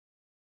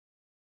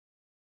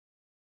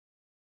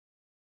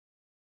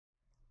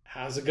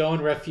How's it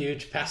going,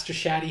 Refuge? Pastor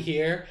Shady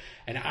here,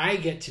 and I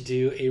get to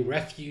do a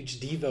Refuge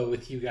Devo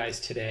with you guys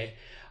today.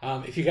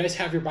 If you guys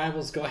have your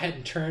Bibles, go ahead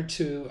and turn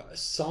to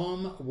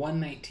Psalm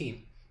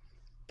 119.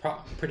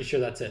 Pretty sure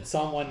that's it,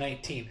 Psalm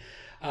 119.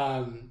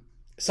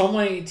 Psalm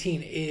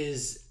 118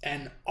 is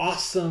an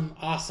awesome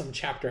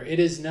chapter. It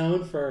is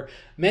known for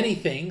many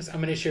things. I'm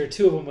going to share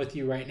two of them with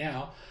you right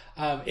now.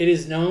 It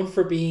is known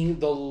for being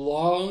the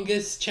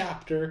longest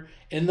chapter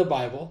in the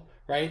Bible,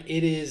 right?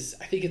 It is,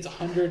 I think it's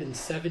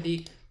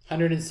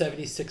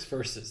 176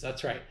 verses.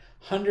 That's right,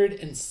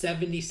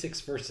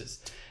 176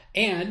 verses.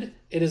 And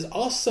it is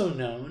also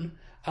known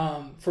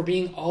for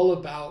being all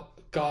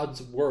about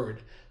God's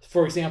word.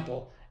 For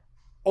example,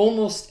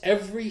 almost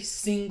every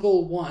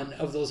single one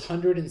of those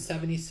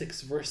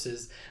 176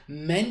 verses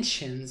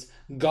mentions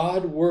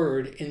God's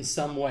word in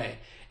some way.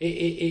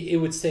 It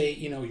would say,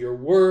 your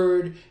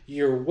word,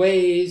 your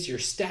ways, your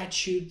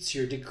statutes,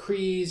 your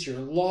decrees, your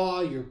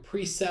law, your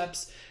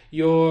precepts,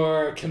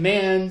 your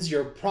commands,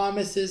 your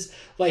promises.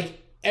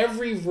 Like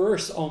every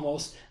verse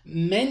almost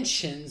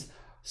mentions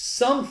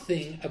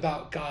something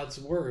about God's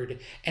word.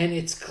 And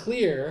it's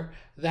clear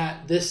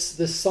that this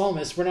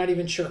psalmist, we're not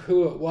even sure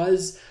who it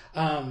was.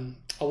 A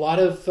lot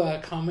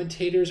of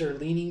commentators are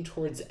leaning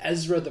towards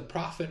Ezra the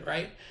prophet,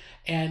 right?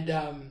 And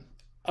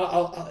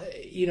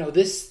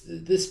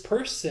this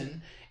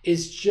person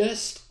is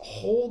just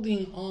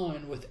holding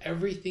on with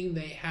everything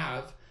they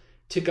have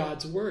to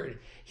God's word.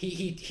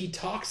 He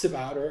talks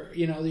about,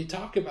 they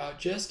talk about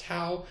just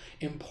how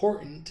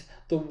important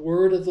the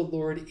word of the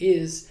Lord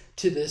is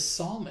to this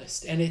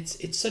psalmist. And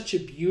it's such a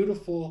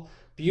beautiful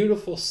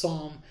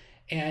psalm.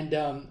 And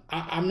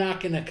I'm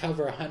not going to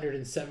cover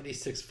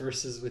 176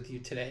 verses with you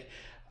today.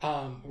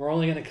 We're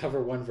only going to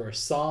cover one verse,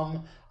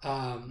 Psalm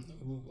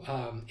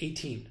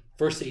 18,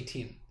 verse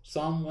 18.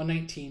 Psalm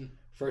 119,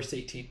 verse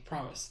 18.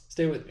 Promise.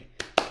 Stay with me.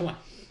 Come on.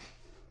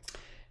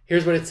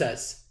 Here's what it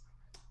says.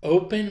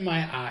 Open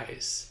my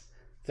eyes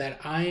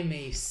that I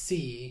may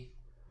see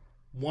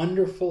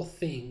wonderful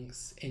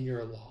things in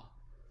your law.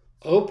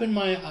 Open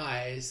my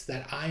eyes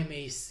that I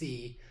may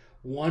see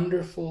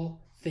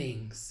wonderful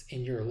things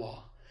in your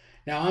law.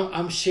 Now,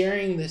 I'm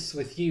sharing this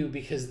with you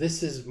because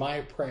this is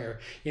my prayer.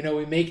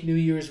 We make New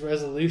Year's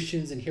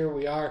resolutions, and here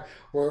we are.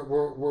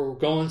 We're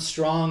going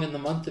strong in the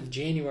month of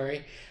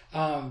January.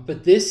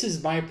 But this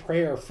is my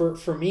prayer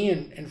for me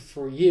and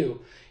for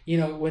you.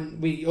 When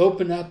we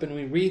open up and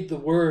we read the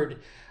word,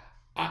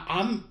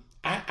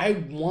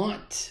 I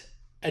want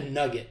a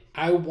nugget.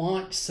 I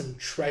want some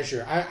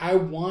treasure. I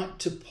want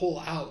to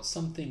pull out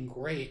something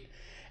great.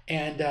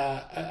 And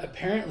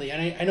apparently,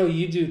 and I know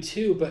you do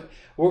too, but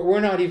we're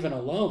not even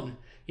alone.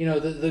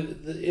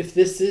 If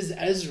this is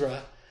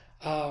Ezra,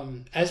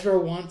 Ezra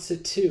wants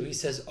it too. He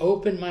says,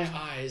 open my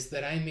eyes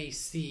that I may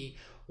see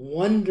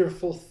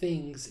wonderful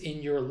things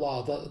in your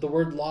law. The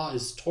word law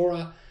is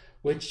Torah,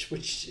 which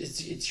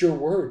it's your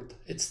word.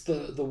 It's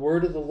the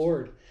word of the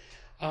Lord.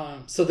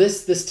 So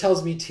this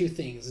tells me two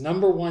things.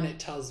 Number one, it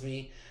tells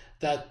me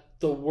that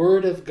the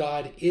word of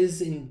God is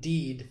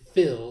indeed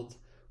filled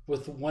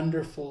with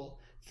wonderful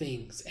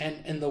things.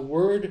 And the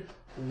word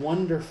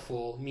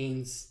wonderful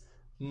means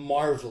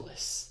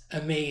marvelous,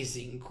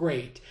 amazing,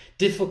 great,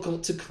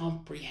 difficult to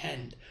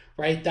comprehend,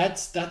 right?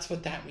 That's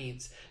what that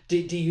means. Do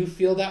you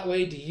feel that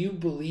way? Do you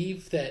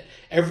believe that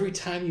every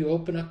time you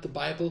open up the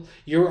Bible,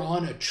 you're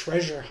on a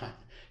treasure hunt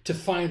to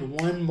find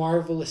one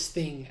marvelous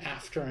thing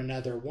after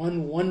another,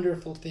 one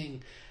wonderful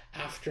thing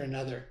after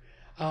another?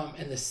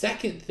 And the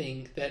second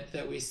thing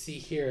that we see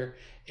here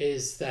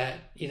is that,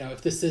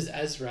 if this is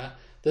Ezra,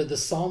 the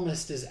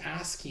psalmist is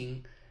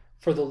asking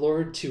for the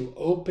Lord to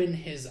open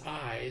his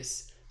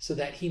eyes so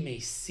that he may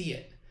see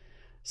it.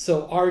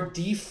 So our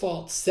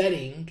default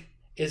setting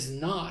is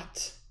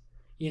not,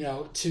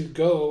 to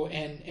go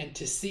and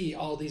to see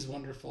all these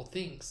wonderful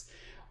things.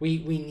 We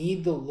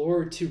need the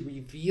Lord to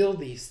reveal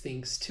these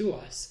things to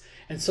us.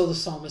 And so the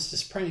psalmist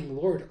is praying,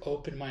 Lord,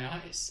 open my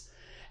eyes.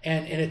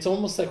 And it's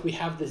almost like we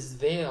have this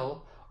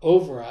veil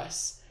over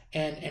us,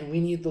 and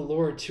we need the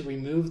Lord to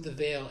remove the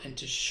veil and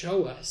to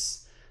show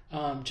us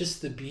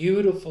just the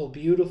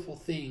beautiful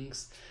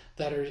things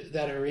that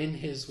are in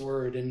his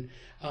word. And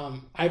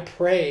I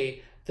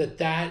pray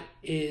that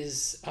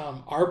is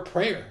our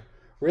prayer,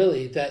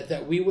 really,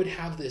 that we would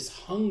have this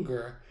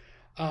hunger,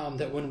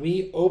 that when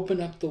we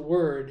open up the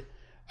word,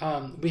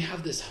 we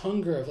have this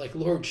hunger of like,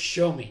 Lord,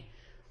 show me.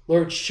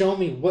 Lord, show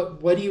me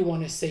what do you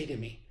want to say to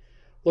me?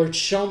 Lord,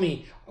 show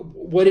me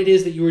what it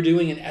is that you were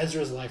doing in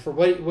Ezra's life, or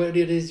what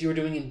it is you were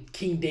doing in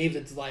King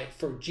David's life,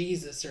 for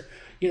Jesus, or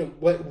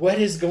what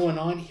is going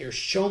on here.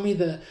 Show me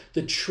the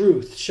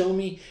truth. Show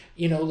me,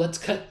 let's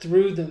cut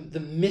through the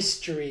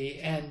mystery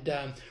and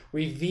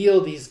reveal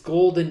these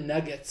golden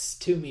nuggets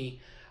to me,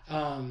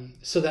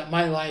 so that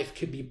my life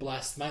could be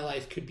blessed, my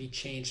life could be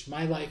changed,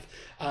 my life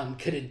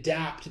could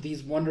adapt to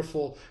these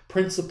wonderful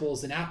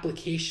principles and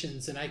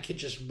applications, and I could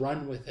just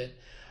run with it.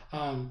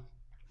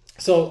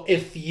 So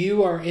if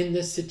you are in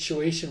this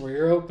situation where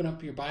you're open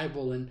up your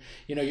Bible and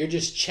you're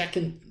just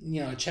checking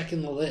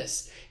the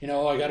list,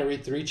 oh, I got to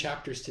read 3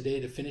 chapters today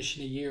to finish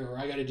in a year, or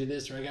I got to do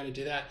this, or I got to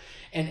do that,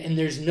 and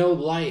there's no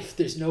life,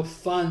 there's no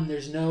fun,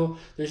 there's no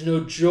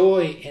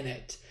joy in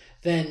it,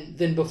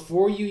 then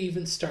before you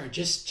even start,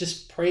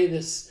 just pray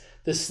this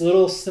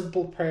little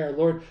simple prayer.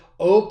 Lord,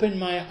 open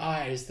my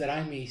eyes that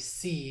I may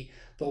see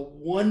the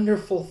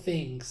wonderful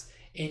things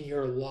in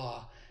your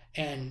law,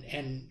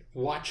 and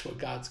watch what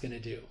God's going to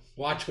do.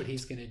 Watch what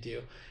he's going to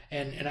do.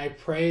 And I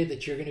pray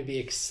that you're going to be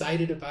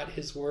excited about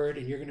his word,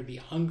 and you're going to be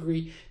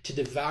hungry to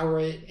devour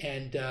it.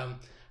 And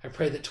I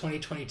pray that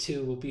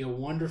 2022 will be a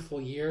wonderful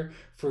year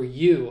for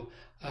you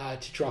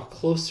to draw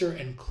closer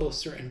and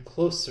closer and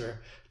closer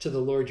to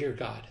the Lord your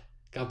God.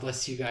 God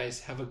bless you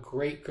guys. Have a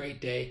great, great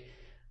day.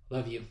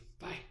 Love you.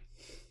 Bye.